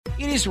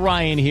It is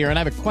Ryan here, and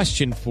I have a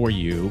question for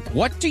you.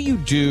 What do you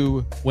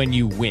do when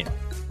you win?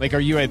 Like, are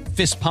you a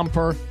fist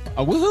pumper,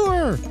 a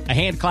woohooer, a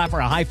hand clapper,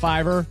 a high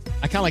fiver?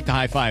 I kind of like the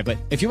high five, but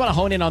if you want to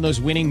hone in on those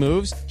winning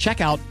moves,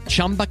 check out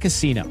Chumba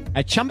Casino.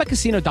 At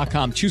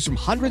ChumbaCasino.com, choose from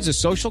hundreds of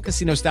social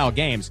casino-style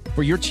games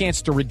for your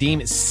chance to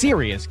redeem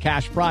serious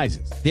cash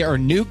prizes. There are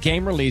new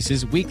game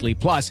releases weekly,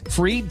 plus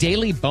free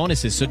daily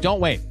bonuses. So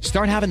don't wait.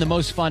 Start having the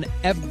most fun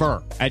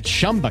ever at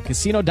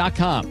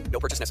ChumbaCasino.com. No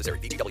purchase necessary.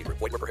 VGW. Void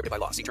where prohibited by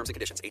law. See terms and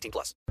conditions.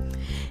 18+.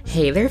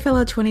 Hey there,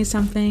 fellow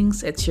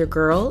 20-somethings. It's your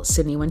girl,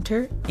 Sydney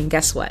Winter. And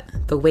guess what?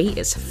 The wait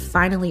is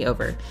finally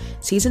over.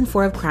 Season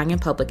 4 of Crying in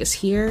Public is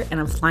here, and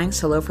I'm flying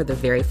solo for the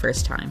very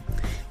first time.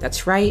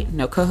 That's right,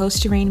 no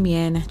co-host to rein me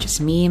in,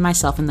 just me and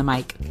myself and the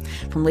mic.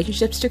 From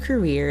relationships to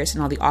careers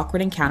and all the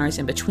awkward encounters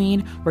in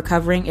between, we're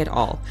covering it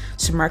all.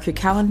 So mark your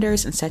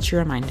calendars and set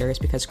your reminders,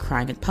 because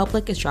Crying in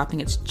Public is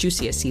dropping its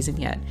juiciest season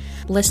yet.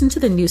 Listen to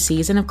the new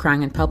season of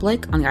Crying in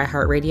Public on the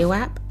iHeartRadio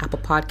app, Apple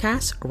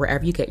Podcasts, or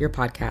wherever you get your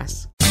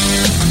podcasts.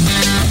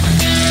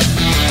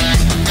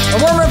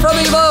 A warm and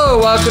friendly hello,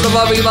 welcome to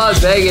lovely Las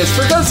Vegas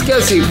for Coast to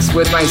Coast Hoops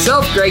with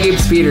myself, Greg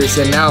Gibbs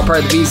Peterson, now part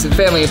of the Beast and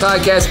Family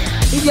Podcast.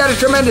 We've got a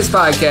tremendous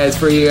podcast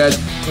for you guys.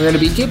 We're going to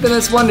be keeping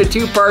this 1 to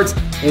 2 parts.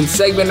 In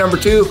segment number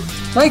 2,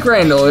 Mike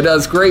Randall, who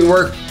does great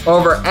work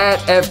over at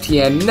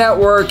FTN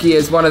Network. He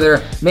is one of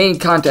their main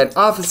content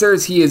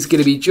officers. He is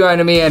going to be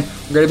joining me, and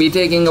we're going to be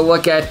taking a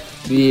look at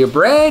the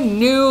brand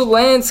new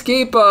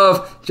landscape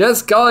of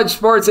just college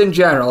sports in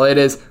general. It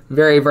is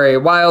very, very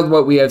wild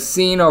what we have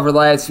seen over the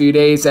last few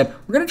days, and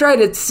we're going to try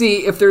to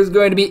see if there's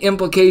going to be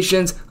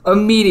implications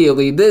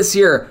immediately this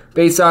year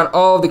based on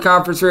all of the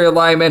conference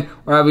realignment.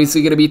 We're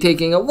obviously going to be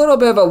taking a little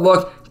bit of a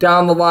look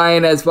down the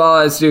line as well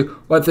as to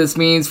what this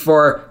means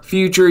for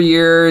future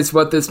years,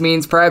 what this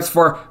means perhaps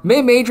for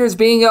mid-majors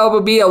being able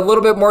to be a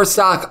little bit more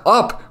stock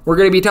up. We're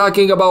going to be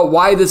talking about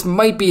why this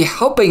might be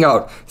helping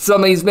out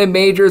some of these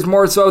mid-majors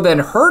more so than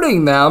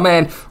hurting them,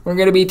 and we're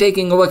going to be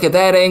taking a look at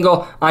that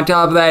angle. On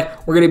top of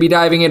that, we're going to be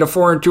diving into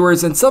foreign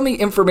tours and some of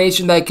the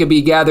information that could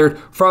be gathered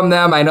from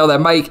them. I know that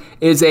Mike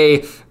is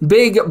a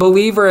big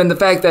believer in the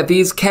fact that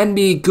these can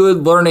be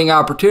good learning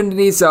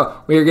opportunities,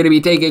 so we're going to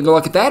be taking a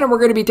look at that, and we're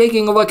going to be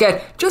taking a look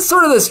at just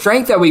sort of the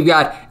strength that we've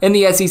got in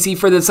the SEC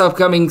for this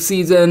upcoming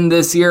season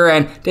this year,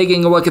 and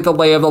taking a look at the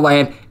lay of the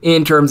land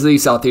in terms of the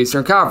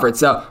Southeastern Conference.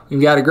 So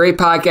we've got a great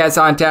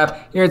podcast on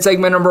tap. Here in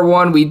segment number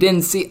 1, we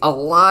didn't see a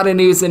lot of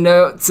news and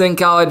notes in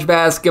college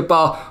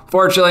basketball.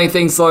 Fortunately,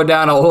 things slowed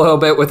down a little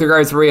bit with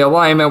regards to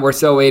realignment. We're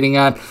still waiting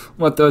on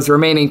what those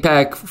remaining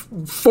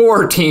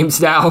Pac-4 teams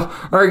now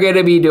are going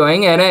to be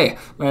doing. And hey,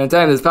 by the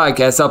time this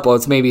podcast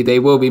uploads, maybe they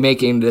will be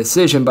making a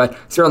decision, but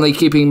certainly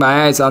keeping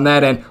my eyes on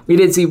that. And we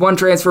did see one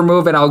transfer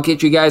move, and I'll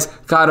get you guys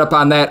caught up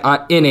on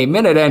that in a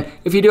minute. And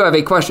if you do have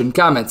a question,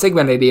 comment,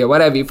 segment idea, what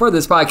have you for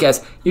this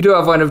podcast, you do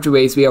have one of 2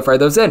 ways we'll fire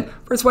those in.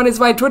 First one is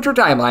my Twitter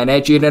timeline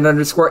at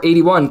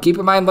GNN_81. Keep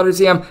in mind, letters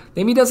CM,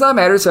 name does not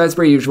matter, so as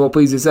per usual,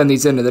 please do send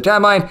these into the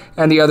timeline.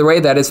 And the other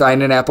way, that is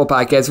find an Apple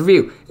Podcast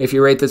review. If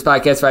you rate this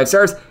podcast 5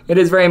 stars, it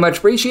is very much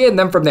appreciated. And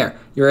then from there,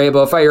 you're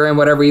able to fire in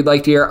whatever you'd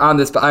like to hear on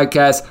this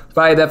podcast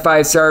via that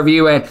 5-star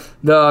review. And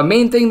the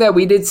main thing that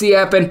we did see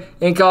happen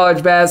in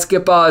college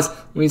basketball is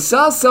we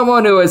saw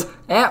someone who was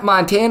at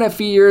Montana a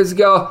few years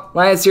ago.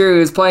 Last year, he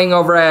was playing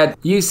over at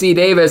UC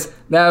Davis.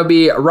 That would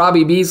be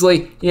Robbie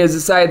Beasley. He has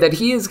decided that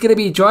he is going to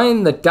be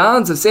joining the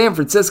Dons of San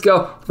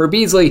Francisco. For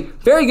Beasley,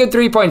 very good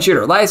three-point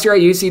shooter. Last year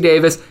at UC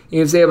Davis, he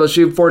was able to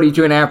shoot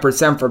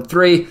 42.5% from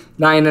 3,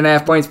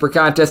 9.5 points per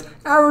contest.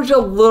 Averaged a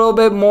little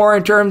bit more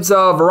in terms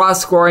of raw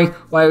scoring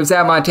while he was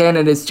at Montana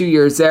in his 2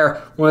 years there.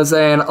 Was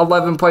an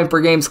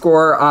 11-point-per-game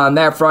scorer on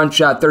that front.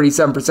 Shot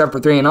 37% for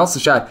 3 and also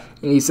shot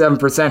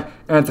 87%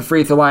 at the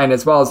free throw line,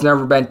 as well as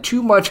never been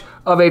too much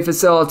of a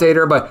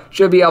facilitator, but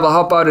should be able to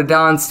help out a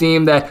Dons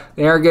team that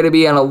they are going to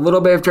be on a little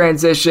bit of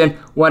transition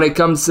when it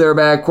comes to their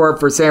backcourt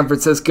for San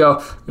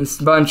Francisco.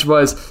 This bunch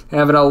was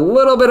having a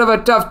little bit of a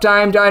tough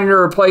time trying to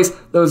replace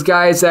those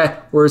guys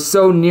that were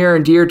so near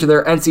and dear to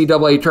their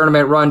NCAA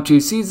tournament run 2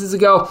 seasons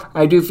ago.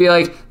 I do feel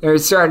like they're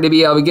starting to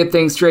be able to get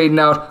things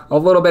straightened out a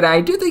little bit. I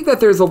do think that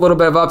there's a little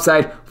bit of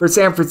upside for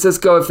San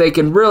Francisco if they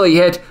can really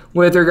hit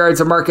with regards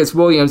to Marcus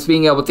Williams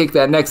being able to take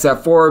that next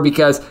step forward,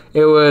 because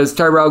it was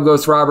Tyrell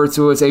Ghost Roberts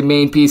who was a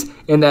main piece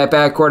in that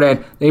backcourt,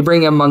 and they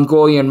bring in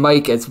Mongolian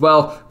Mike as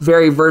well.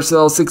 Very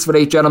versatile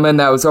 6'8" gentleman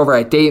that was over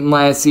at Dayton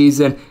last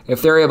season.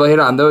 If they're able to hit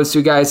on those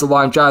two guys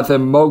along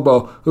Jonathan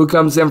Mogbo, who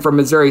comes in from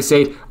Missouri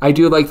State, I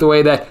do like the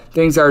way that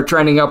things are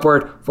trending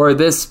upward for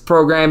this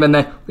program. And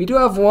then we do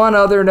have one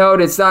other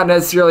note. It's not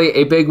necessarily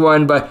a big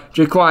one, but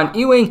Jaquan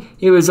Ewing,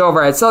 he was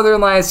over at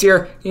Southern last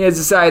year. He has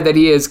decided that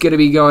he is going to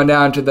be going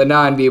down to the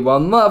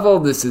non-D1 level.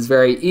 This is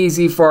very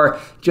easy for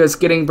just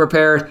getting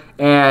prepared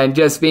and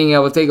just being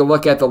able to take a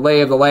look at the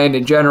lay of the land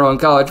in general in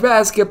college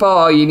basketball.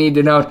 All you need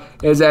to note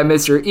is that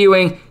Mr.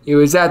 Ewing, he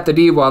was at the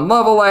D1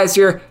 level last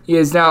year. He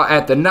is now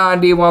at the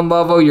non-D1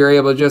 level. You're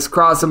able to just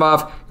cross him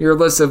off your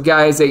list of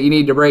guys that you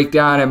need to break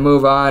down and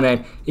move on.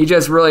 And he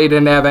just really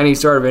didn't have any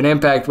sort of an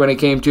impact when it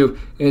came to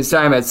his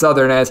time at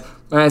Southern, as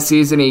last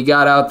season. He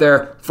got out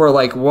there for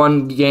like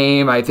one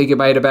game. I think it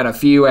might have been a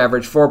few,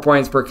 averaged 4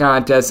 points per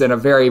contest in a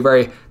very,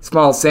 very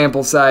small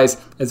sample size.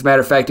 As a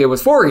matter of fact, it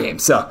was 4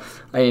 games. So,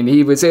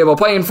 he was able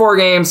to play in 4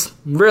 games,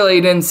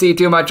 really didn't see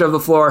too much of the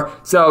floor,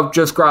 so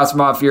just cross him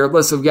off your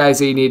list of guys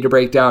that you need to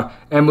break down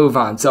and move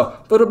on. So,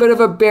 a little bit of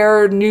a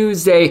bare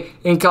news day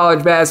in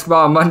college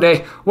basketball on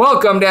Monday.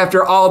 Welcomed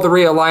after all the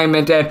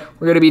realignment, and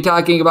we're going to be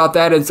talking about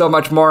that and so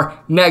much more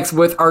next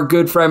with our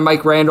good friend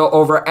Mike Randall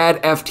over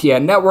at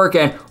FTN Network,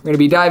 and we're going to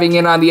be diving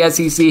in on the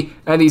SEC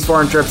and these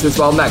foreign trips as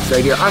well next,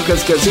 right here on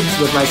Cusco Hoops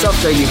with myself,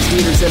 Greg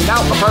Peterson, now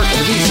a part of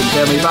the Beeson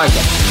Family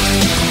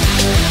Podcast.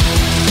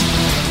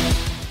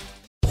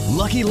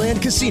 Lucky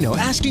Land Casino,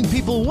 asking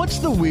people, what's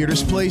the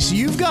weirdest place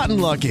you've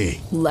gotten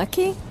lucky?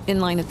 Lucky? In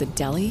line at the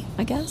deli,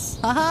 I guess?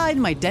 Aha,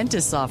 in my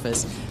dentist's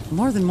office.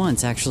 More than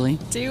once, actually.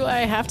 Do I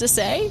have to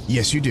say?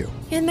 Yes, you do.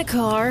 In the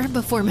car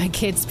before my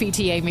kids'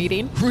 PTA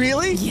meeting.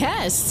 Really?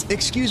 Yes.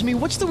 Excuse me,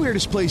 what's the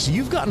weirdest place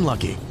you've gotten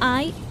lucky?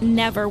 I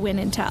never win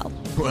and tell.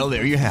 Well,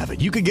 there you have it.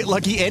 You can get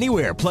lucky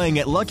anywhere, playing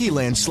at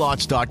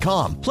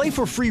LuckyLandSlots.com. Play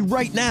for free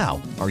right now.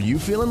 Are you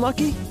feeling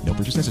lucky? No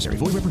purchase necessary.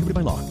 Void where prohibited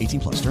by law.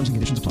 18+. Terms and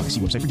conditions apply. See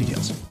website for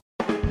details.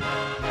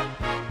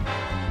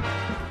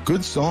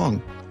 Good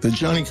song. The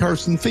Johnny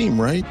Carson theme,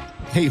 right?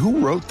 Hey, who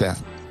wrote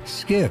that?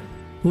 Skip.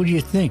 Who do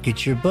you think?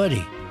 It's your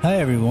buddy. Hi,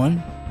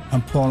 everyone.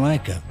 I'm Paul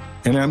Anka.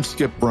 And I'm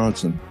Skip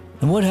Bronson.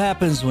 And what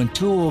happens when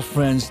two old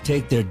friends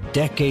take their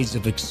decades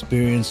of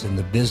experience in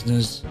the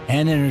business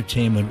and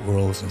entertainment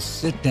worlds and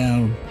sit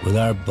down with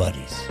our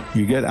buddies?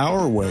 You get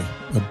Our Way,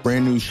 a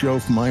brand new show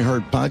from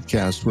iHeart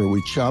Podcast where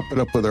we chop it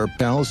up with our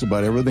pals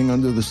about everything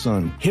under the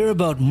sun. Hear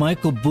about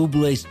Michael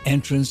Bublé's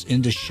entrance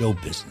into show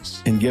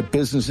business. And get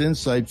business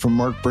insight from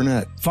Mark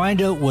Burnett.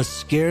 Find out what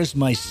scares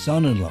my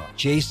son-in-law,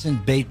 Jason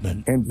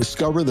Bateman. And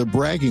discover the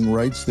bragging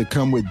rights that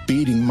come with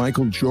beating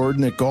Michael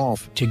Jordan at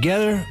golf.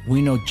 Together,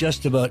 we know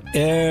just about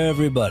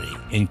everybody,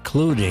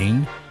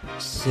 including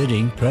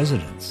sitting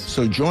presidents.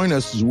 So join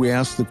us as we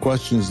ask the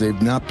questions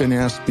they've not been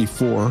asked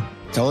before,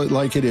 tell it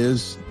like it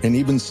is, and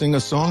even sing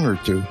a song or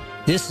two.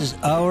 This is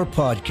our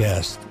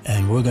podcast,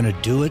 and we're going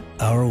to do it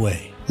our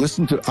way.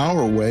 Listen to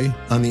Our Way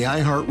on the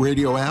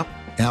iHeartRadio app,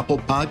 Apple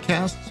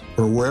Podcasts,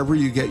 or wherever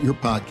you get your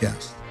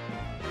podcasts.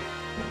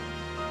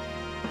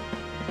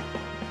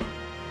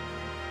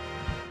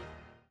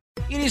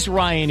 It is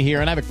Ryan here,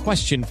 and I have a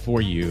question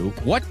for you.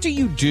 What do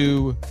you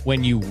do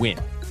when you win?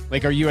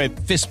 Like, are you a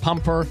fist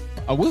pumper,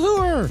 a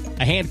woohooer,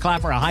 a hand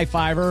clapper, a high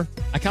fiver?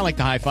 I kind of like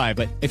the high five,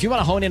 but if you want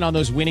to hone in on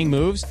those winning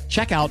moves,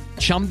 check out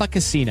Chumba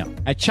Casino.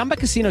 At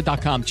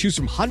ChumbaCasino.com, choose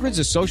from hundreds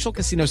of social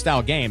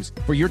casino-style games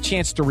for your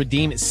chance to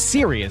redeem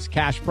serious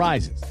cash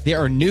prizes. There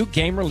are new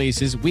game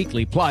releases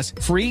weekly, plus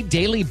free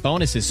daily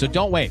bonuses. So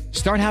don't wait.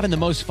 Start having the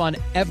most fun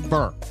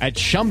ever at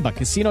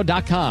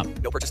ChumbaCasino.com.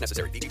 No purchase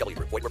necessary. VGW.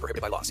 Void where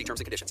prohibited by law. See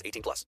terms and conditions.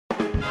 18+.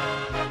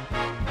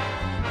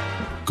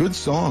 Good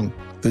song.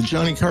 The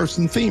Johnny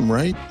Carson theme,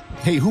 right?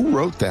 Hey, who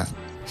wrote that?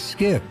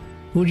 Skip.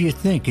 Who do you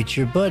think? It's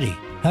your buddy.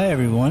 Hi,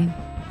 everyone.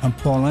 I'm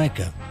Paul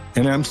Anka.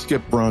 And I'm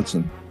Skip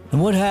Bronson.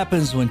 And what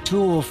happens when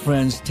two old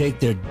friends take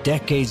their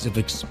decades of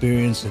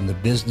experience in the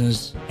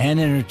business and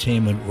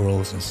entertainment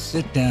worlds and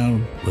sit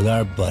down with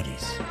our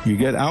buddies? You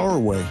get Our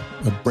Way,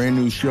 a brand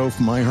new show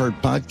from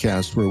iHeart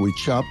Podcast where we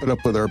chop it up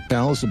with our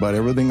pals about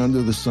everything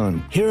under the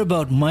sun. Hear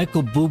about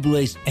Michael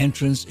Bublé's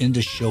entrance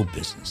into show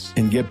business.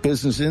 And get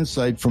business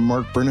insight from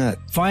Mark Burnett.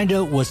 Find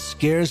out what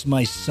scares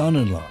my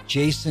son-in-law,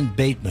 Jason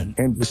Bateman.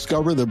 And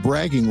discover the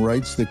bragging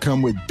rights that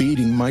come with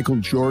beating Michael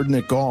Jordan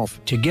at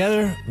golf.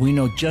 Together, we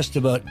know just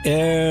about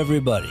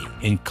everybody,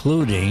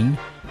 including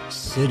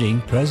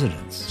sitting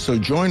presidents. So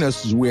join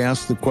us as we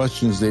ask the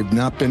questions they've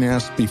not been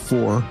asked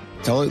before,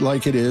 tell it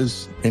like it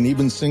is, and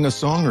even sing a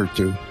song or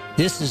two.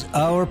 This is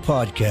our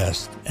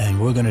podcast, and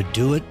we're going to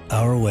do it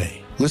our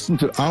way. Listen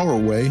to Our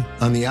Way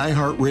on the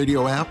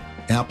iHeartRadio app,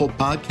 Apple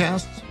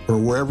Podcasts, or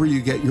wherever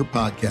you get your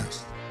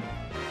podcasts.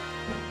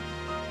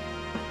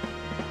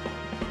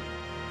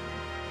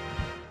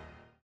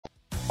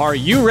 Are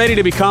you ready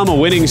to become a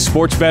winning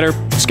sports bettor?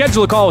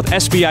 Schedule a call with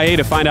SBIA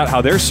to find out how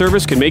their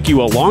service can make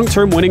you a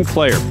long-term winning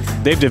player.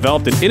 They've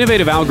developed an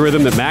innovative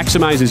algorithm that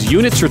maximizes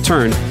units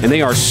returned, and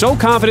they are so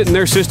confident in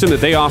their system that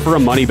they offer a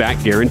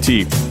money-back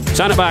guarantee.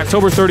 Sign up by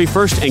October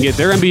 31st and get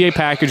their MBA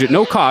package at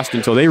no cost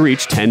until they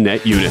reach 10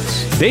 net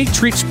units. They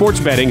treat sports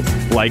betting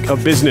like a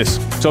business.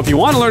 So if you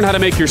want to learn how to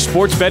make your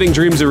sports betting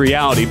dreams a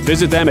reality,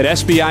 visit them at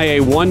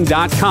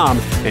SBIA1.com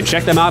and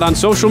check them out on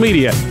social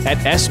media at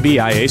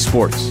SBIA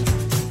Sports.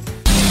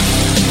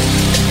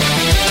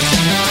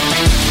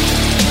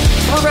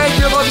 We're back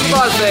here in lovely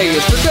Las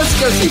Vegas for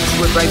Cusco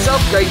Hoops with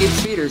myself, Greg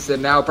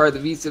Peterson, now part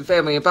of the VSiN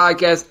Family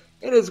Podcast.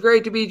 It is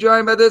great to be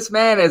joined by this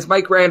man as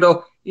Mike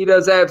Randall. He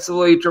does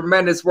absolutely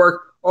tremendous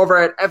work over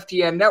at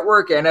FTN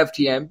Network and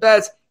FTN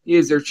Bets. He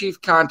is their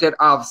chief content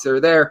officer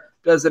there.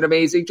 Does an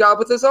amazing job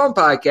with his own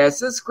podcast,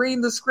 the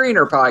Screen the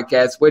Screener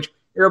podcast, which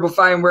you're able to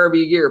find wherever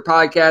you get your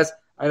podcast.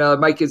 I know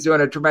Mike is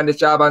doing a tremendous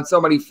job on so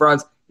many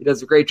fronts. He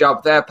does a great job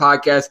with that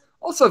podcast.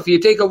 Also, if you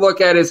take a look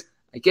at his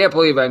I can't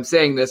believe I'm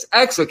saying this.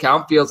 X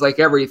account feels like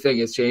everything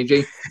is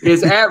changing. It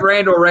is at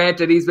Randall Rant,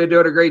 and he's been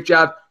doing a great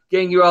job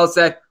getting you all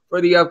set for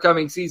the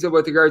upcoming season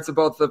with regards to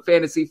both the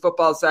fantasy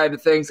football side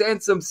of things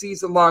and some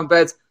season-long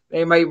bets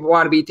they might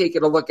want to be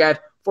taking a look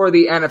at for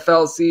the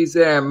NFL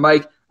season. And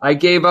Mike, I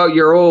gave out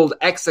your old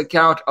X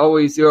account.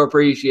 Always do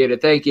appreciate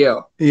it. Thank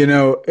you. You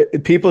know,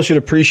 people should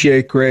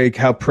appreciate, Greg,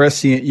 how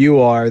prescient you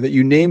are that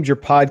you named your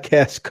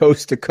podcast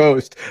Coast to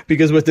Coast,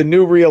 because with the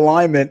new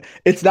realignment,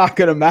 it's not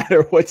going to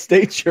matter what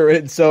state you're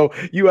in. So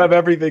you have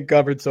everything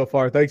covered so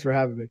far. Thanks for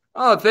having me.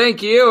 Oh,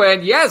 thank you.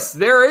 And yes,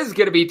 there is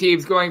going to be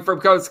teams going from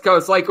coast to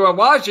coast. Like when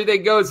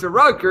Washington goes to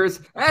Rutgers,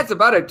 that's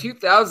about a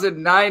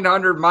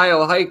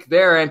 2,900-mile hike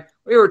there. And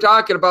we were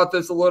talking about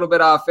this a little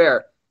bit off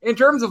air. In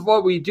terms of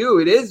what we do,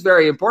 it is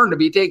very important to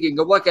be taking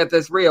a look at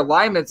this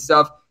realignment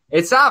stuff.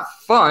 It's not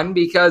fun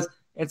because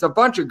it's a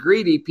bunch of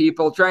greedy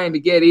people trying to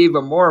get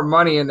even more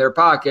money in their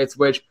pockets,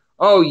 which,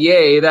 oh,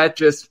 yay, that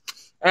just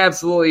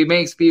absolutely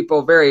makes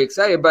people very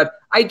excited. But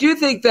I do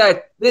think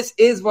that this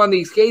is one of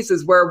these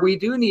cases where we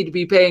do need to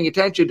be paying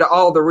attention to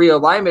all the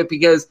realignment,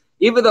 because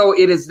even though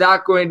it is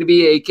not going to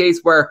be a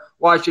case where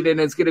Washington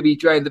is going to be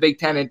joining the Big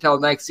Ten until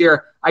next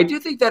year, I do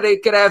think that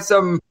it could have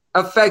some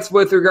effects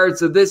with regards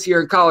to this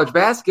year in college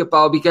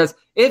basketball, because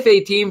if a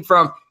team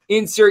from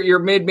insert your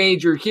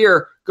mid-major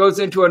here goes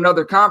into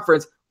another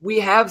conference, we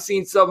have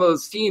seen some of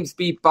those teams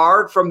be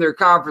barred from their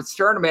conference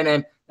tournament,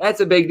 and that's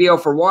a big deal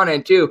for one.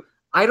 And two,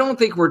 I don't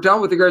think we're done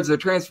with regards to the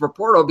transfer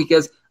portal,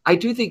 because I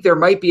do think there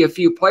might be a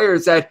few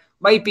players that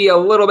might be a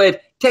little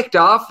bit ticked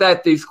off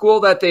that the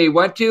school that they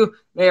went to,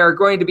 they are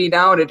going to be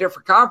now in a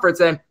different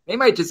conference, and they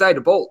might decide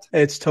to bolt.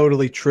 It's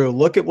totally true.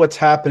 Look at what's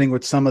happening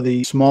with some of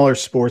the smaller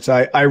sports.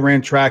 I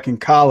ran track in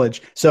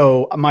college,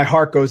 so my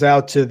heart goes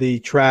out to the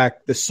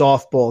track, the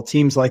softball,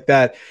 teams like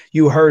that.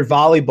 You heard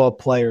volleyball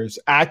players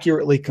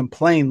accurately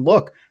complain,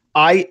 look,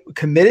 I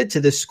committed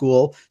to this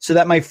school so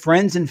that my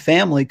friends and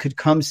family could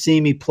come see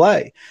me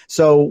play.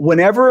 So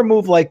whenever a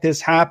move like this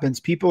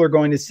happens, people are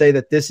going to say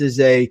that this is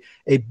a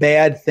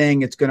bad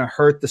thing. It's going to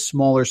hurt the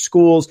smaller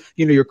schools.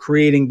 You know, you're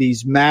creating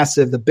these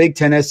massive, the Big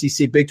Ten,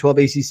 SEC, Big 12,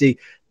 ACC,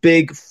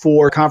 Big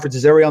Four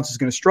conferences. Everyone else is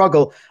going to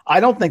struggle. I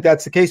don't think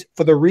that's the case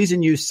for the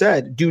reason you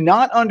said. Do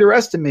not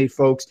underestimate,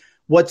 folks,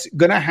 what's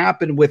going to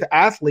happen with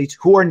athletes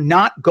who are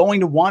not going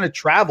to want to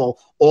travel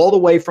all the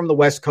way from the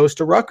West Coast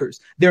to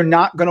Rutgers. They're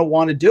not going to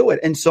want to do it.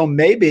 And so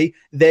maybe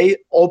they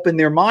open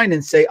their mind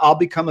and say, I'll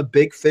become a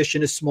big fish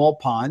in a small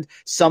pond.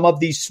 Some of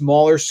these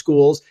smaller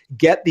schools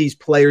get these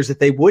players that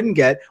they wouldn't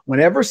get.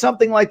 Whenever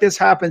something like this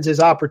happens,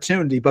 is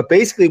opportunity. But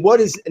basically what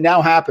is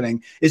now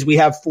happening is we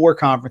have four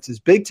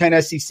conferences, Big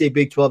Ten, SEC,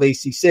 Big 12,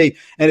 ACC.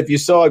 And if you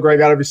saw, Greg,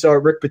 I don't know if you saw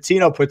it, Rick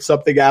Pitino put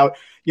something out,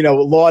 you know,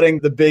 lauding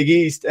the Big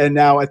East, and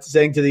now it's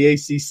saying to the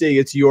ACC,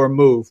 it's your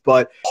move.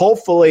 But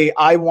hopefully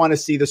I want to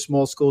see the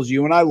small schools.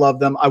 You and I love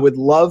them. I would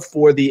love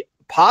for the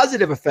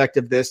positive effect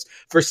of this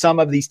for some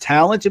of these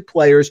talented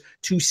players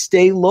to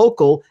stay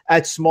local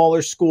at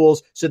smaller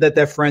schools so that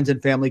their friends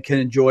and family can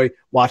enjoy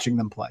watching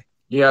them play.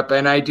 Yep,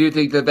 and I do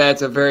think that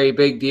that's a very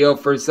big deal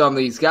for some of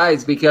these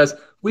guys, because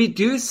we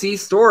do see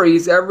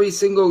stories every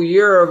single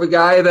year of a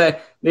guy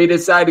that they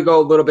decide to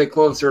go a little bit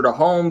closer to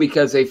home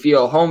because they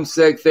feel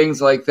homesick, things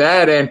like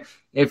that. And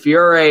if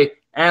you're a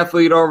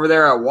athlete over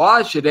there at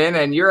Washington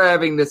and you're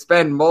having to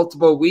spend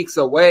multiple weeks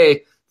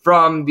away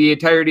from the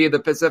entirety of the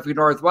Pacific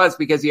Northwest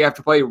because you have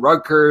to play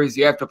Rutgers,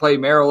 you have to play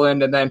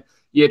Maryland, and then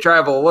you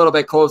travel a little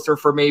bit closer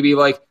for maybe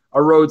like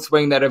a road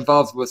swing that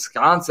involves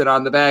Wisconsin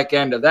on the back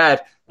end of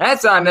that,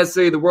 that's not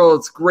necessarily the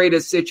world's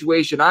greatest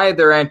situation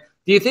either. And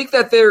do you think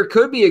that there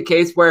could be a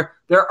case where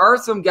there are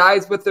some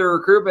guys with their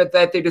recruitment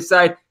that they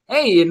decide,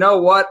 hey, you know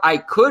what? I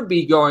could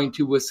be going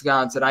to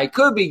Wisconsin. I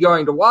could be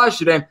going to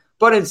Washington,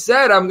 but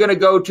instead I'm going to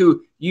go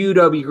to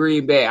UW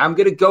Green Bay. I'm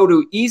going to go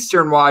to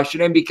Eastern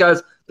Washington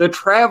because the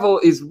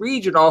travel is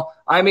regional.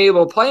 I'm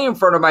able to play in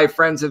front of my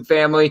friends and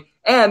family,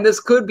 and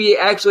this could be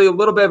actually a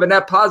little bit of a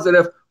net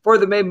positive for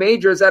the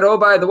mid-majors that, oh,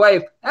 by the way,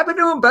 have been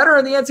doing better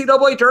in the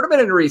NCAA tournament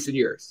in recent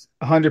years.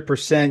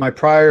 100%. My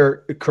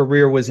prior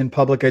career was in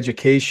public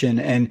education,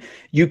 and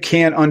you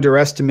can't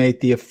underestimate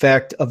the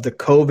effect of the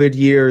COVID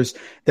years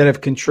that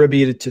have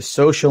contributed to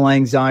social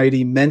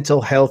anxiety,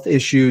 mental health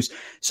issues.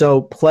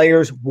 So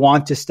players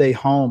want to stay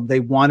home.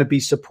 They want to be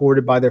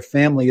supported by their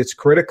family. It's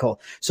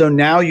critical. So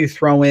now you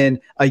throw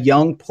in a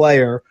young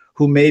player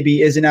who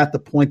maybe isn't at the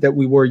point that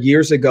we were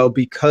years ago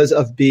because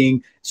of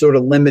being sort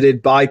of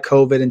limited by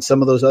COVID and some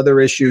of those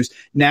other issues,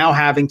 now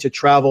having to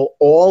travel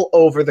all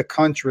over the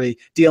country,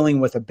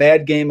 dealing with a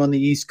bad game on the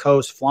East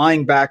Coast,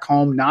 flying back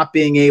home, not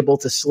being able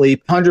to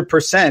sleep.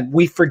 100%.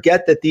 We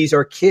forget that these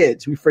are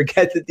kids. We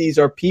forget that these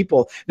are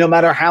people. No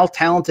matter how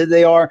talented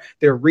they are,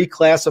 they're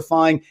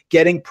reclassifying,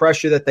 getting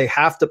pressure that they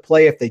have to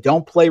play. If they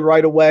don't play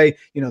right away,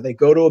 you know, they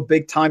go to a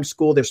big time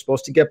school, they're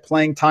supposed to get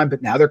playing time,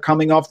 but now they're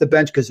coming off the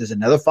bench because there's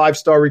another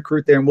 5-star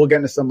recruit there. And we'll get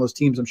into some of those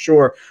teams, I'm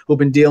sure, who've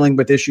been dealing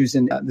with issues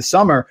in the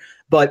summer.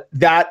 but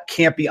that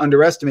can't be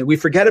underestimated. We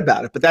forget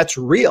about it, but that's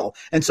real.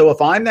 And so if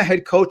I'm the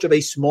head coach of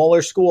a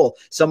smaller school,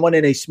 someone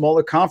in a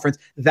smaller conference,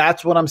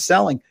 that's what I'm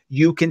selling.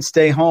 You can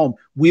stay home.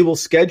 We will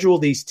schedule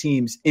these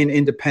teams in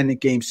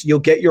independent games. So you'll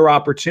get your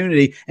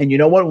opportunity. And you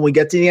know what? When we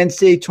get to the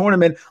NCAA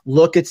tournament,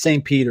 look at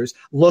St. Peter's,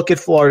 look at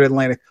Florida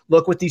Atlantic,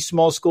 look what these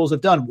small schools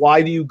have done.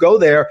 Why do you go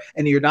there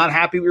and you're not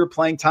happy with your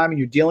playing time and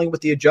you're dealing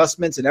with the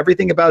adjustments and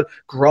everything about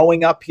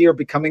growing up here,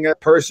 becoming a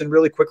person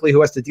really quickly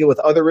who has to deal with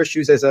other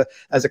issues as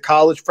a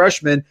college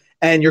freshman,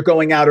 and you're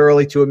going out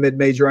early to a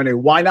mid-major anyway?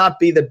 Why not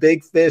be the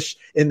big fish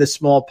in the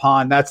small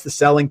pond? That's the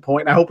selling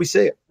point, and I hope we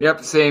see it.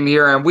 Yep, same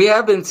here. And we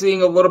have been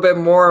seeing a little bit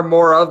more and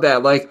more of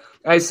that. Like,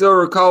 I still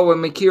recall when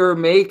Makira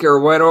Maker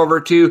went over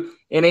to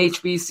an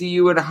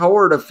HBCU in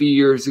Howard a few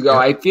years ago.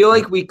 I feel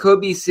like we could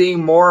be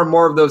seeing more and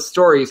more of those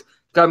stories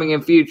coming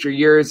in future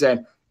years,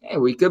 and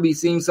we could be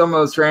seeing some of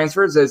those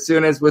transfers as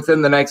soon as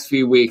within the next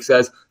few weeks,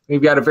 as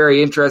we've got a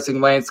very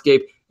interesting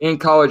landscape in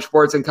college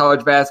sports and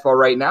college basketball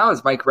right now,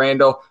 as Mike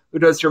Randall, who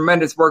does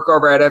tremendous work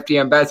over at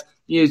FDM Bets,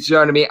 he is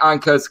joining me on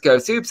Coast to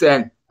Coast Hoops,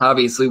 and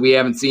obviously we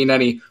haven't seen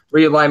any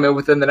realignment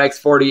within the next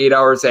 48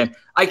 hours, and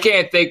I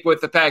can't think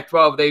with the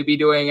Pac-12 they'd be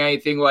doing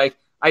anything like,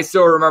 I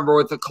still remember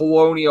with the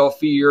Colonial a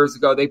few years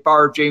ago, they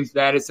barred James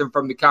Madison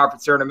from the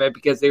conference tournament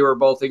because they were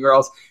bolting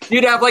girls.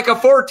 You'd have like a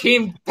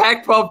 4-team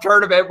Pac-12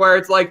 tournament where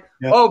it's like,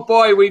 oh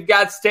boy, we've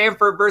got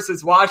Stanford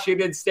versus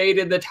Washington State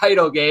in the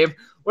title game.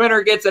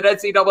 Winner gets an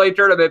NCAA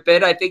tournament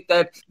bid. I think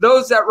that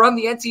those that run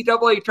the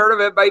NCAA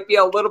tournament might be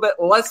a little bit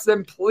less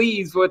than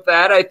pleased with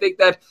that. I think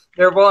that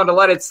they're willing to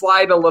let it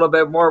slide a little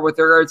bit more with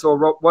regards to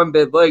a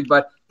one-bid league,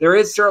 but there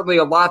is certainly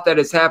a lot that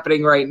is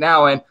happening right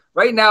now. And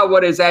right now,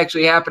 what is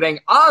actually happening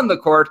on the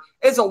court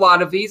is a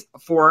lot of these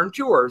foreign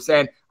tours.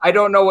 And I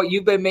don't know what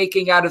you've been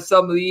making out of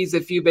some of these,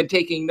 if you've been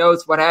taking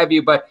notes, what have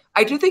you, but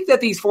I do think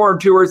that these foreign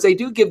tours, they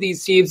do give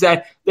these teams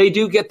that they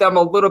do get them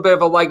a little bit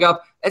of a leg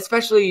up,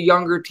 especially a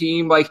younger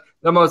team. Like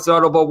the most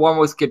notable one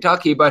was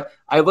Kentucky. But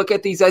I look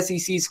at these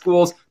SEC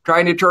schools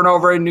trying to turn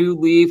over a new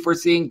leaf. We're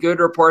seeing good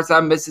reports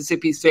on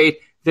Mississippi State,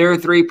 their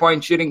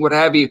three-point shooting, what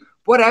have you.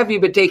 What have you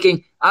been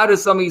taking out of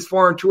some of these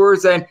foreign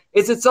tours? And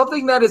is it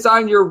something that is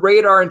on your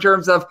radar in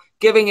terms of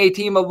giving a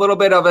team a little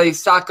bit of a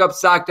stock up,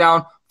 stock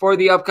down for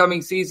the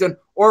upcoming season?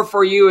 Or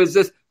for you, is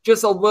this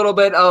just a little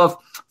bit of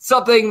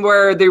something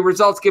where the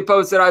results get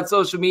posted on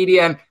social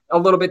media and a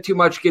little bit too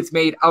much gets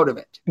made out of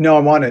it? No, I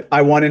want it.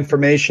 I want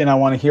information. I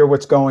want to hear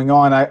what's going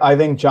on. I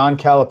think John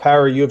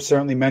Calipari, you have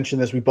certainly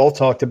mentioned this, we both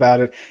talked about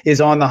it,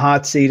 is on the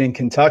hot seat in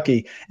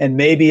Kentucky. And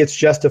maybe it's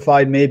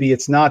justified, maybe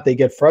it's not. They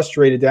get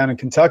frustrated down in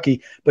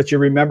Kentucky. But you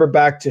remember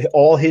back to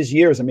all his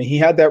years. I mean, he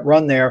had that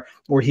run there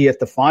where he had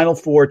the Final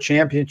Four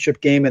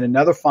championship game and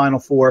another Final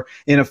Four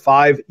in a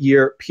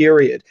 5-year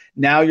period.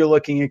 Now you're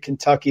looking at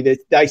Kentucky. That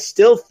I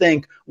still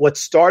think what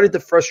started the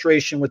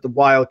frustration with the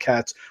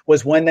Wildcats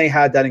was when they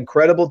had that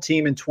incredible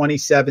team in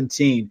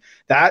 2017.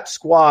 That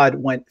squad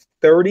went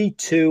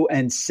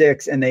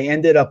 32-6, and they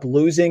ended up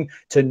losing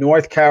to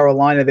North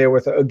Carolina there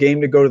with a game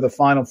to go to the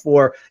Final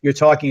Four. You're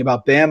talking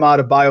about Bam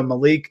Adebayo,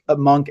 Malik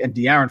Monk, and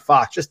De'Aaron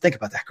Fox. Just think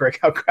about that, Greg,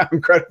 how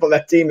incredible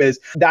that team is.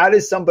 That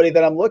is somebody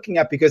that I'm looking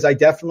at because I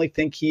definitely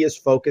think he is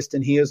focused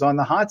and he is on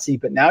the hot seat.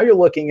 But now you're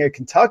looking at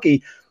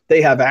Kentucky.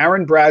 They have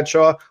Aaron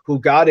Bradshaw, who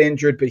got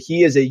injured, but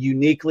he is a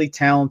uniquely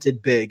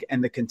talented big.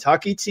 And the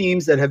Kentucky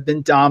teams that have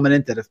been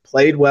dominant, that have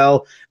played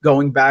well,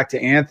 going back to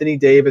Anthony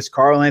Davis,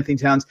 Karl Anthony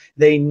Towns,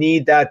 they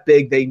need that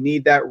big. They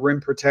need that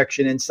rim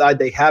protection inside.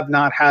 They have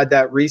not had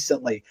that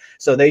recently.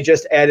 So they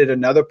just added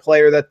another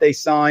player that they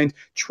signed.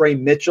 Trey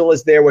Mitchell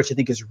is there, which I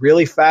think is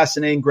really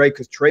fascinating, Greg,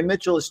 because Trey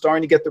Mitchell is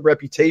starting to get the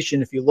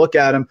reputation, if you look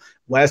at him,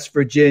 West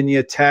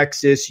Virginia,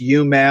 Texas,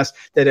 UMass,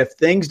 that if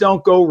things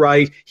don't go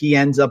right, he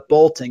ends up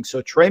bolting.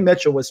 So Trey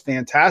Mitchell was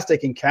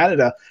fantastic in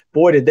Canada.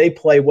 Boy, did they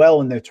play well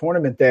in their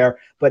tournament there.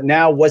 But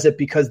now, was it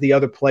because the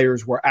other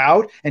players were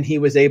out and he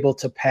was able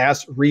to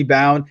pass,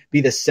 rebound,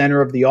 be the center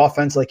of the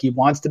offense like he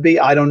wants to be?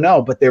 I don't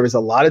know. But there is a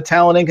lot of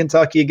talent in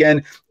Kentucky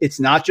again. It's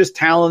not just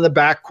talent in the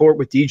backcourt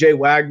with DJ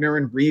Wagner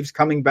and Reeves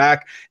coming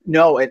back.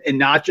 No, and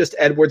not just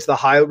Edwards, the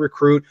high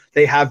recruit.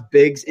 They have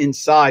bigs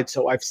inside.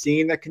 So I've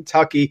seen that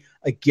Kentucky,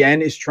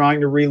 again, is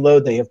trying to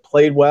reload. They have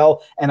played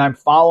well, and I'm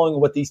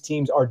following what these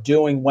teams are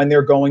doing when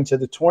they're going to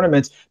the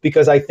tournaments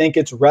because I think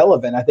it's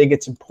relevant. I think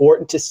it's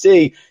important to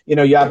see,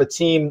 you have a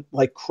team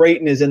like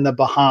Creighton is in the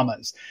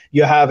Bahamas.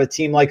 You have a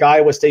team like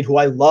Iowa State, who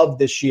I love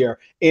this year,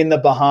 in the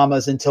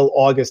Bahamas until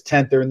August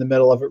 10th. They're in the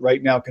middle of it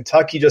right now.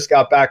 Kentucky just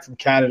got back from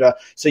Canada.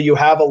 So you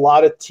have a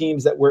lot of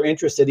teams that were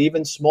interested,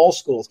 even small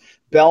schools.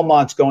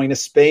 Belmont's going to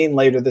Spain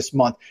later this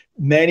month.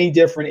 Many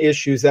different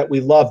issues that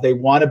we love. They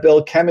want to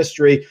build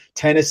chemistry.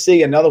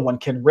 Tennessee, another one.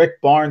 Can Rick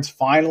Barnes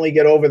finally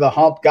get over the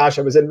hump? Gosh,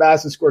 I was in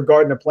Madison Square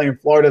Garden playing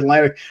Florida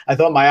Atlantic. I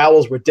thought my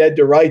Owls were dead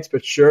to rights,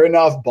 but sure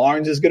enough,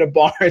 Barnes is going to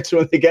Barnes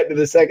when they get into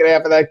the second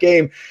half of that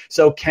game.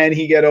 So can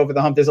he get over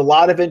the hump? There's a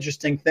lot of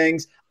interesting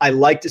things. I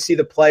like to see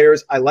the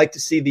players. I like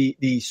to see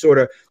the sort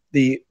of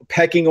the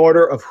pecking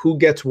order of who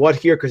gets what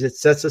here, because it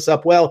sets us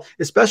up well,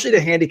 especially to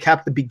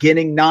handicap the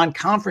beginning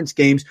non-conference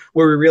games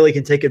where we really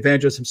can take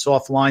advantage of some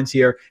soft lines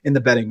here in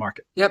the betting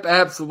market. Yep,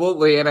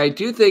 absolutely. And I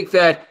do think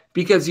that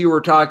because you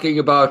were talking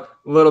about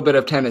a little bit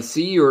of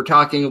Tennessee, you were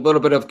talking a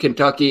little bit of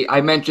Kentucky.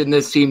 I mentioned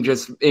this team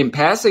just in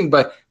passing,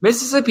 but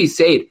Mississippi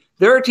State,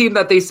 they're a team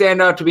that they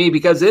stand out to me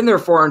because in their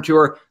foreign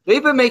tour,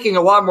 they've been making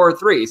a lot more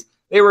threes.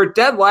 They were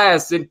dead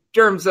last in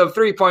terms of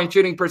three-point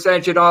shooting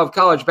percentage in all of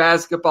college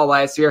basketball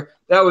last year.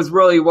 That was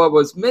really what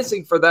was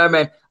missing for them.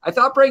 And I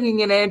thought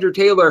bringing in Andrew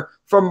Taylor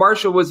from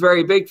Marshall was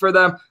very big for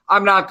them.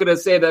 I'm not going to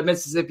say that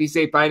Mississippi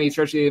State, by any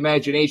stretch of the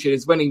imagination,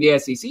 is winning the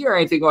SEC or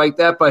anything like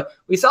that, but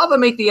we saw them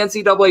make the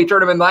NCAA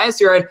tournament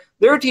last year, and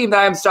they're a team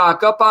that I'm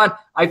stock up on.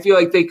 I feel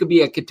like they could be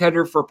a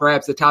contender for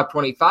perhaps a top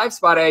 25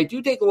 spot. I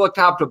do take a look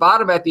top to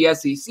bottom at the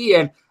SEC,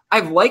 and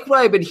I've liked what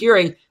I've been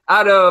hearing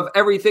out of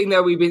everything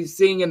that we've been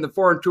seeing in the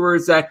foreign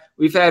tours that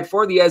we've had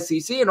for the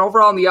SEC and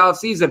overall in the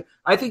offseason.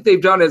 I think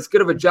they've done as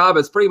good of a job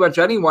as pretty much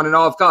anyone in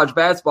all of college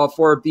basketball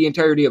for the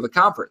entirety of the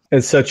conference.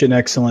 It's such an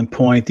excellent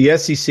point. The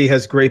SEC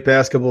has great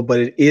basketball, but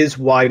it is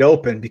wide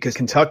open because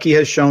Kentucky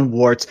has shown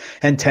warts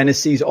and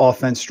Tennessee's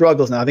offense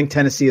struggles. Now, I think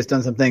Tennessee has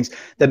done some things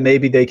that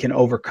maybe they can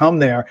overcome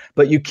there,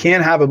 but you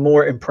can't have a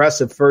more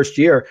impressive first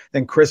year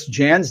than Chris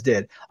Jans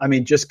did. I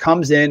mean, just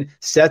comes in,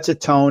 sets a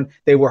tone.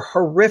 They were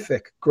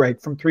horrific,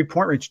 Greg, from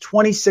three-point range,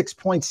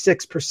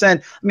 26.6%.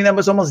 I mean, that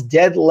was almost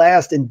dead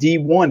last in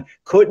D1.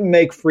 Couldn't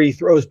make free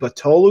throws, but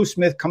Tolu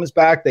Smith comes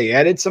back. They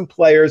added some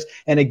players.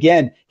 And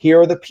again,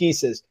 here are the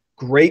pieces.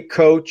 Great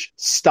coach,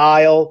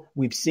 style.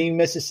 We've seen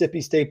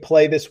Mississippi State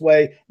play this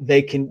way.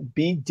 They can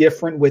be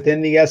different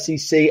within the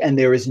SEC, and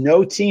there is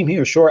no team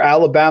here. Sure,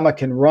 Alabama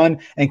can run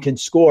and can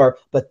score,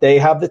 but they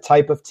have the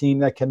type of team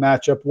that can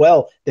match up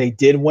well. They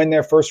did win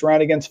their first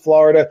round against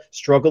Florida,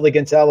 struggled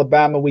against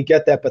Alabama. We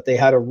get that, but they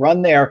had a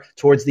run there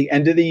towards the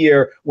end of the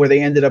year where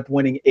they ended up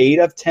winning 8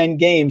 of 10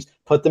 games,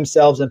 put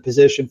themselves in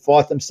position,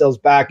 fought themselves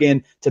back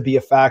in to be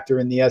a factor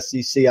in the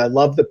SEC. I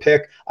love the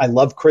pick. I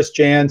love Chris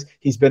Jans.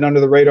 He's been under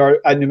the radar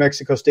at New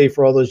Mexico State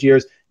for all those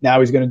years. Now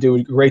he's going to do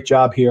a great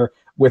job here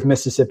with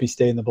Mississippi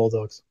State and the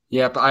Bulldogs.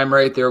 Yep, I'm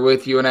right there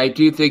with you. And I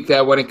do think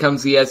that when it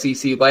comes to the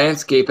SEC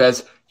landscape,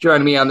 as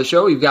joining me on the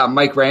show, you've got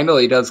Mike Randall.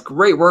 He does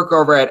great work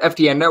over at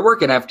FTN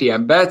Network and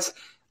FTN Bets.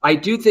 I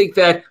do think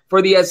that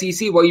for the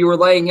SEC, what you were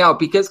laying out,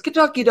 because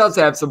Kentucky does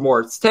have some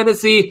warts.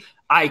 Tennessee,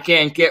 I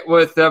can't get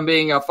with them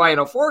being a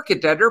Final Four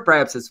contender,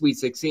 perhaps a Sweet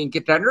 16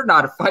 contender,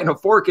 not a Final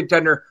Four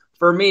contender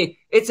for me.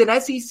 It's an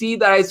SEC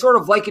that I sort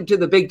of liken to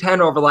the Big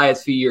Ten over the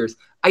last few years.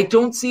 I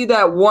don't see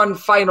that one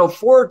Final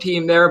Four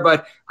team there,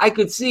 but I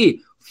could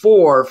see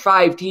 4 or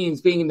 5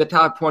 teams being in the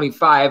top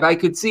 25. I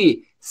could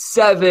see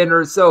 7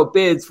 or so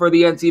bids for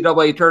the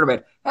NCAA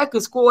tournament. Heck,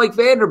 a school like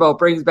Vanderbilt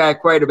brings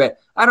back quite a bit.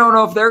 I don't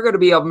know if they're going to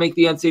be able to make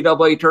the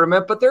NCAA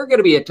tournament, but they're going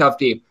to be a tough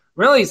team.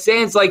 Really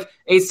sounds like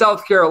a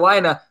South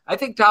Carolina. I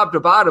think top to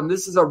bottom,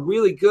 this is a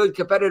really good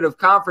competitive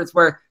conference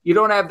where you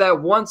don't have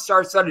that one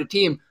star-studded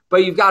team,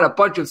 but you've got a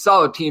bunch of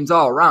solid teams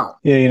all around.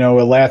 Yeah, you know,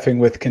 we're laughing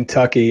with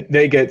Kentucky.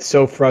 They get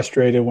so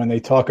frustrated when they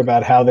talk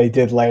about how they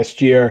did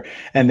last year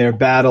and their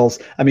battles.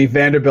 I mean,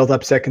 Vanderbilt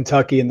upset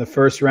Kentucky in the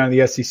first round of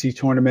the SEC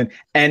tournament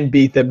and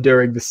beat them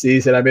during the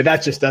season. I mean,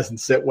 that just doesn't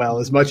sit well.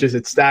 As much as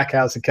it's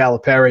Stackhouse and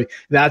Calipari,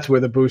 that's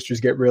where the boosters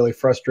get really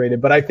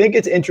frustrated. But I think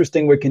it's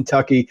interesting with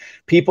Kentucky.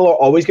 People are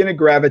always going to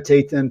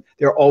gravitate them.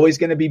 They're always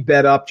going to be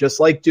bet up, just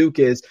like Duke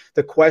is.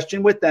 The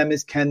question with them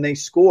is, can they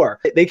score?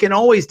 They can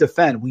always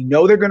defend. We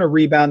know they're going to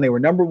rebound. They were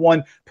number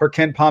 1 per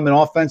Ken Pom in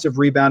offensive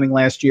rebounding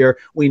last year.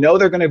 We know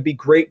they're going to be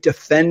great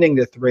defending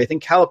the three. I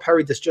think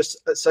Calipari does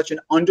just such an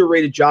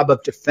underrated job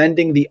of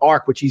defending the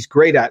arc, which he's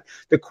great at.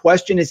 The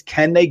question is,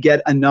 can they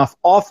get enough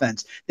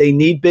offense? They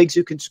need bigs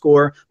who can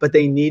score, but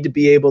they need to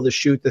be able to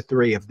shoot the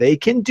three. If they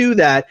can do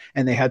that,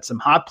 and they had some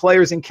hot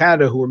players in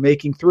Canada who were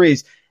making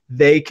threes,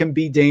 they can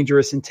be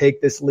dangerous and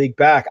take this league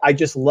back. I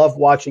just love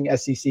watching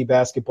SEC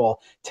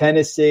basketball.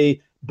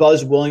 Tennessee,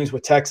 Buzz Williams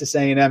with Texas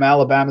A&M,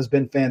 Alabama's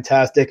been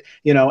fantastic,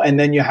 you know, and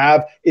then you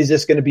have, is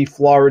this going to be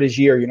Florida's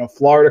year? You know,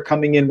 Florida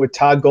coming in with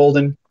Todd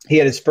Golden. He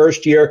had his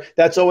first year.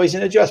 That's always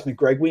an adjustment,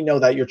 Greg. We know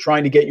that. You're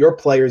trying to get your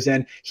players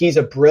in. He's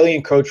a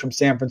brilliant coach from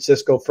San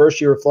Francisco.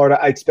 First year of Florida.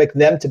 I expect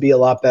them to be a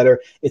lot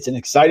better. It's an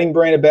exciting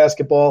brand of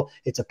basketball.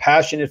 It's a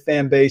passionate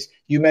fan base.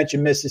 You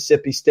mentioned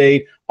Mississippi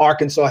State.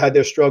 Arkansas had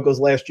their struggles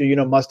last year. You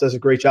know, Muss does a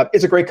great job.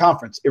 It's a great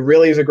conference. It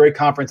really is a great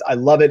conference. I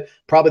love it.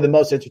 Probably the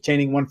most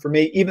entertaining one for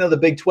me, even though the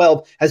Big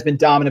 12 has been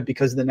dominant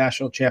because of the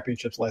national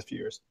championships last few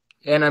years.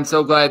 And I'm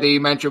so glad that you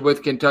mentioned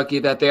with Kentucky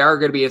that they are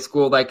going to be a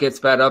school that gets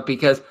fed up,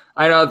 because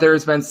I know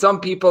there's been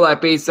some people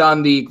that, based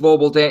on the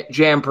Global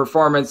Jam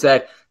performance,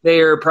 that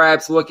they are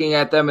perhaps looking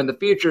at them in the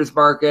futures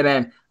market.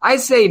 And I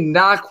say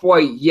not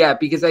quite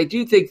yet, because I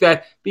do think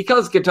that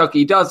because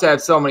Kentucky does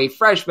have so many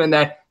freshmen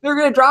that they're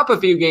going to drop a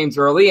few games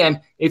early.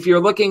 And if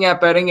you're looking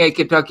at betting a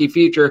Kentucky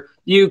future,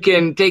 you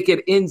can take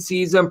it in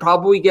season,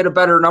 probably get a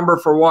better number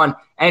for one.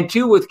 And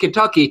two, with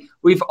Kentucky,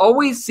 we've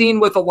always seen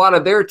with a lot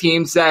of their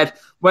teams that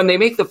when they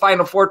make the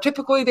Final Four,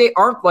 typically they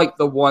aren't like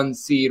the 1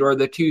 seed or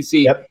the 2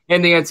 seed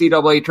in the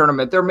NCAA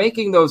tournament. They're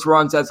making those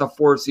runs as a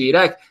 4 seed.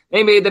 Heck,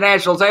 they made the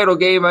national title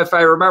game, if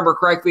I remember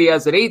correctly,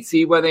 as an 8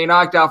 seed when they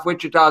knocked off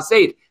Wichita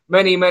State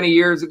many, many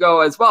years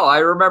ago as well. I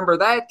remember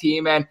that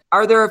team. And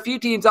are there a few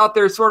teams out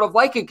there sort of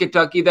like in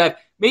Kentucky that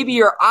maybe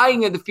you're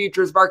eyeing in the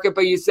futures market,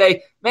 but you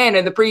say, man,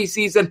 in the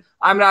preseason,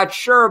 I'm not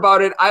sure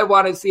about it. I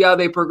want to see how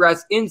they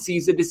progress in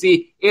season to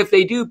see if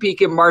they do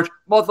peak in March,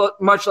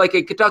 much like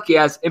in Kentucky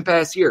has in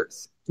past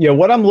years. Yeah,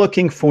 what I'm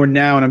looking for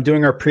now, and I'm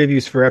doing our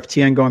previews for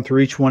FTN going through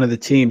each one of the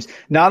teams,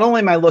 not only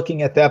am I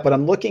looking at that, but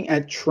I'm looking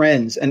at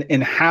trends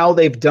and how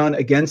they've done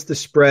against the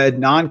spread,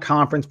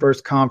 non-conference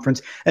versus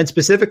conference, and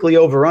specifically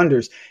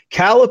over-unders.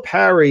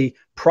 Calipari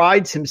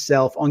prides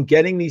himself on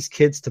getting these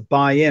kids to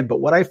buy in.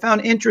 But what I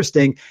found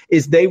interesting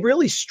is they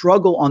really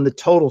struggle on the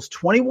totals,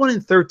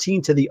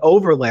 21-13 to the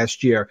over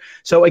last year.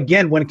 So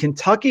again, when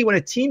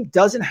a team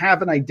doesn't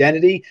have an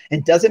identity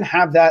and doesn't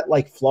have that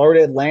like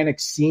Florida Atlantic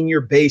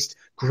senior-based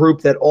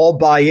group that all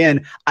buy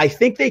in, I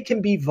think they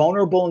can be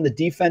vulnerable in the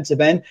defensive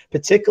end,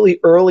 particularly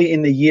early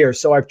in the year.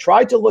 So I've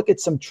tried to look at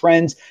some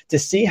trends to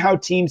see how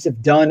teams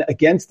have done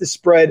against the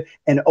spread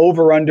and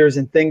over-unders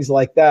and things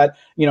like that.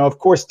 You know, of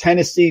course,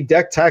 Tennessee,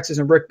 Deck Taxes,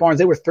 and Rick Barnes,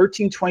 they were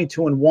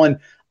 13-22-1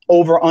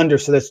 over under.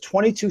 So that's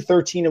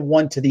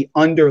 22-13-1 to the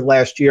under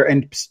last year,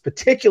 and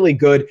particularly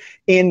good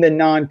in the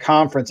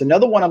non-conference.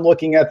 Another one I'm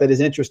looking at that is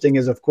interesting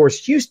is, of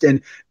course,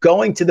 Houston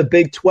going to the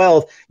Big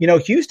 12. You know,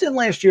 Houston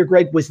last year,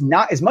 Greg, was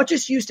not, as much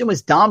as Houston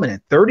was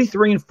dominant,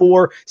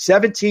 33-4,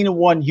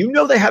 17-1. You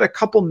know, they had a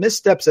couple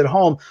missteps at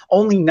home,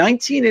 only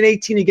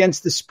 19-18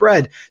 against the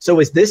spread.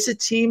 So is this a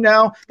team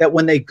now that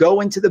when they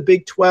go into the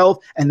Big 12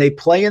 and they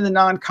play in the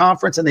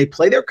non-conference and they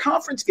play their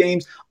conference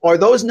games, are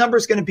those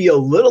numbers going to be a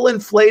little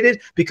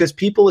inflated because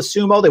people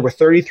assume, oh, they were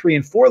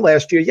 33-4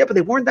 last year? Yeah, but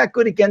they weren't that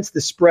good against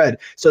the spread.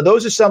 So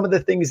those are some of the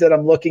things that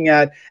I'm looking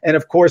at. And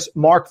of course,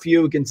 Mark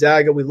Few,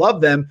 Gonzaga, we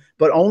love them,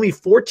 but only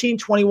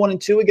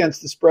 14-21-2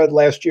 against the spread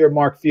last year,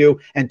 Mark Few,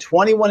 and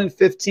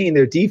 21-15.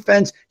 Their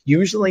defense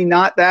usually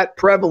not that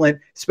prevalent,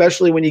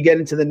 especially when you get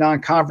into the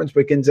non-conference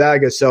with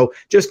Gonzaga. So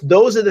just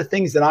those are the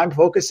things that I'm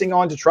focusing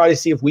on to try to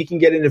see if we can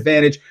get an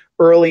advantage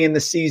early in the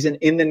season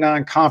in the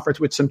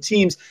non-conference with some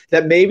teams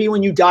that maybe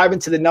when you dive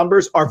into the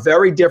numbers are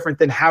very different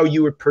than how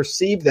you would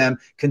perceive them.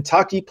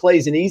 Kentucky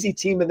plays an easy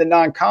team in the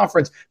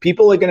non-conference.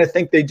 People are going to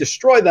think they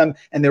destroy them,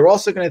 and they're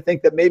also going to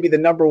think that maybe the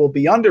number will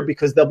be under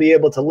because they'll be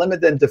able to limit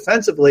them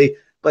defensively.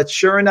 But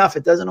sure enough,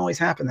 it doesn't always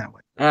happen that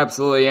way.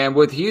 Absolutely. And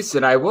with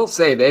Houston, I will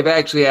say they've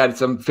actually had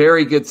some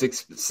very good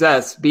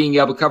success being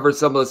able to cover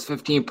some of those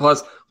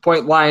 15-plus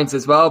point lines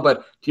as well.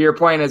 But to your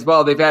point as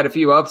well, they've had a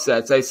few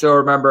upsets. I still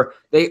remember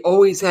they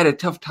always had a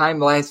tough time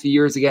the last few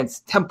years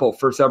against Temple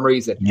for some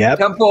reason.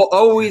 Temple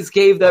always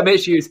gave them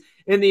issues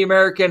in the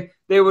American.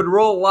 They would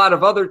roll a lot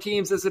of other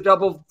teams as a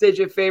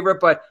double-digit favorite,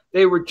 but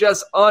they were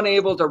just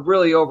unable to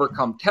really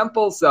overcome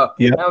Temple. So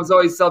that was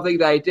always something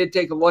that I did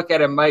take a look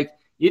at. And Mike,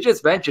 you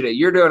just mentioned it.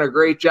 You're doing a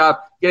great job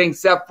getting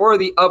set for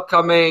the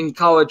upcoming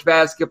college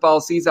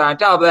basketball season. On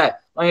top of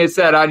that, like I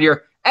said, on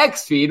your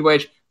X feed,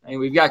 which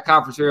we've got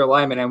conference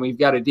realignment and we've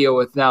got to deal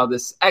with now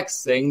this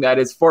X thing that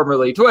is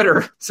formerly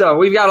Twitter. So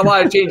we've got a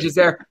lot of changes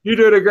there. You're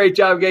doing a great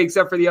job getting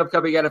set for the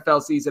upcoming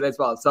NFL season as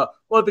well. So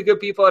let the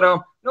good people at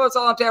home know what's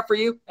all on tap for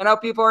you and how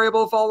people are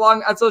able to follow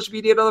along on social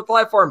media and other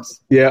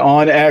platforms. Yeah,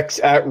 on X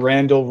at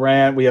Randall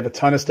Rant. We have a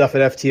ton of stuff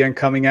at FTN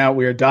coming out.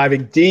 We are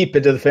diving deep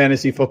into the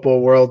fantasy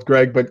football world,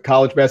 Greg, but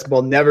college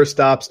basketball never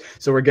stops.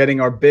 So we're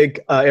getting our big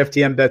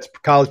FTN Bets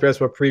college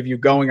basketball preview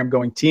going. I'm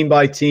going team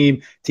by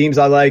team, teams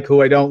I like,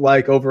 who I don't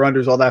like,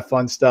 over-unders, all that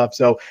fun stuff.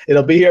 So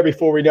it'll be here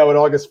before we know it.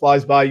 August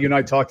flies by. You and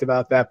I talked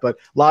about that, but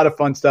a lot of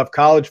fun stuff.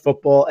 College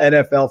football,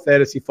 NFL,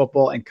 fantasy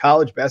football, and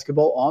college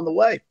basketball on the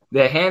way.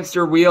 The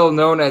hamster wheel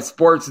known as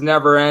sports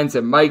never ends,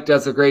 and Mike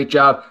does a great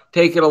job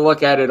taking a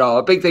look at it all.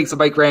 A big thanks to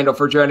Mike Randall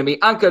for joining me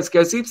on Coast to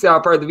Coast Hoops, now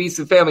part of the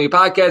VSiN Family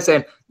Podcast.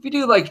 And if you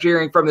do like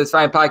hearing from this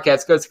fine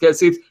podcast, Coast to Coast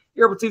Hoops,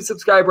 you're able to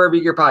subscribe wherever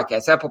you get your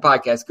podcasts, Apple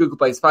Podcasts, Google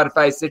Play,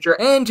 Spotify, Stitcher,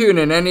 and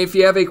TuneIn. And if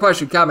you have a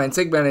question, comment,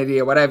 segment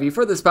idea, what have you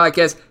for this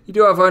podcast, you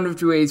do have one of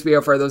two ways we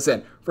offer those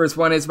in. First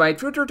one is my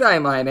Twitter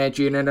timeline at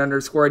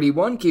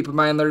GNN_D1. Keep in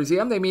mind, letters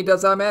EM, they mean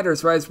does not matter.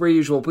 So as per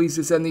usual, please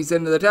do send these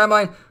into the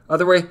timeline.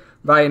 Other way,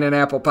 via an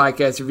Apple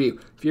Podcast review.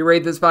 If you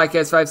rate this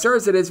podcast 5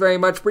 stars, it is very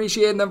much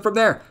appreciated. And then from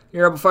there,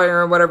 you're able to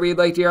fire in whatever you'd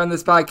like to hear on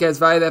this podcast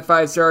via that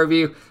 5-star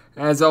review.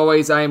 As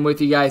always, I am with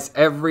you guys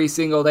every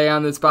single day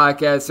on this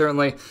podcast,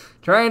 certainly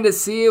trying to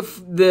see if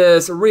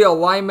this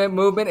realignment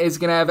movement is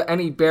going to have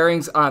any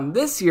bearings on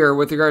this year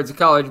with regards to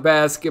college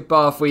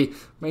basketball. If we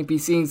might be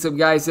seeing some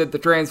guys at the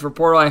transfer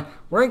portal line.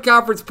 We're in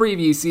conference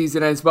preview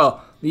season as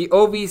well. The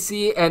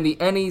OVC and the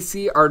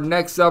NEC are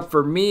next up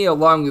for me,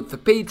 along with the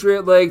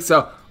Patriot League.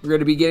 So we're going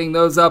to be getting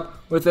those up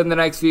within the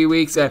next few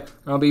weeks, and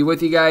I'll be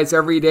with you guys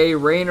every day,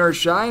 rain or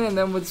shine. And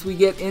then once we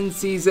get in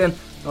season,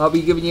 I'll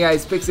be giving you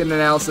guys picks and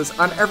analysis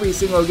on every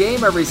single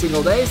game, every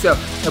single day. So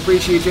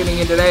appreciate you tuning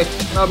in today,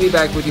 and I'll be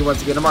back with you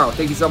once again tomorrow.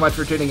 Thank you so much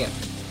for tuning in.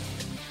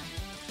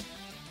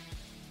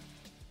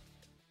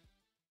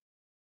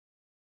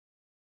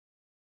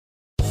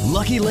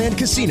 Lucky Land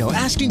Casino,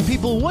 asking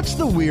people, what's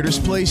the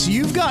weirdest place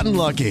you've gotten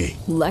lucky?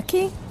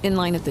 Lucky? In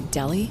line at the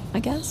deli, I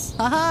guess?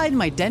 Aha, in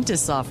my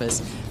dentist's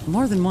office.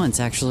 More than once,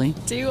 actually.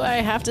 Do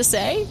I have to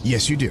say?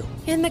 Yes, you do.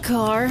 In the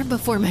car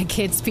before my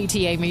kids'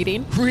 PTA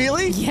meeting.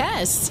 Really?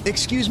 Yes.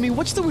 Excuse me,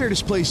 what's the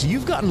weirdest place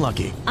you've gotten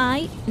lucky?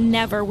 I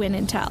never win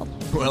and tell.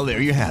 Well,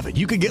 there you have it.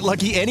 You can get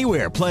lucky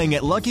anywhere, playing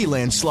at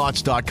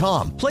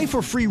LuckyLandSlots.com. Play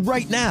for free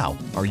right now.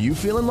 Are you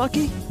feeling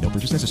lucky? No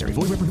purchase necessary.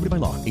 Void where prohibited by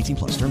law.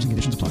 18+. Terms and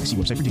conditions apply. See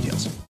website for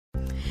details.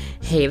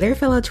 Hey there,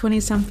 fellow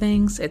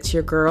 20-somethings. It's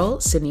your girl,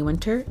 Sydney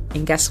Winter.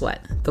 And guess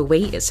what? The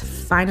wait is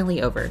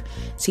finally over.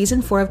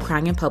 Season 4 of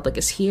Crying in Public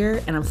is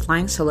here, and I'm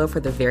flying solo for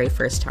the very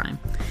first time.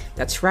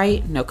 That's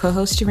right, no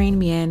co-host to rein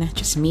me in,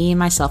 just me and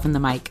myself in the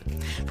mic.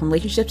 From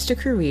relationships to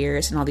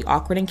careers and all the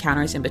awkward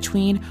encounters in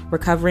between, we're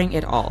covering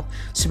it all.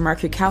 So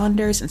mark your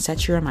calendars and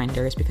set your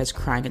reminders, because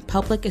Crying in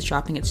Public is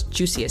dropping its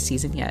juiciest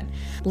season yet.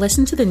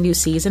 Listen to the new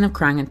season of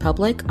Crying in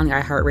Public on the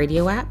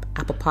iHeartRadio app,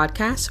 Apple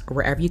Podcasts, or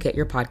wherever you get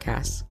your podcasts.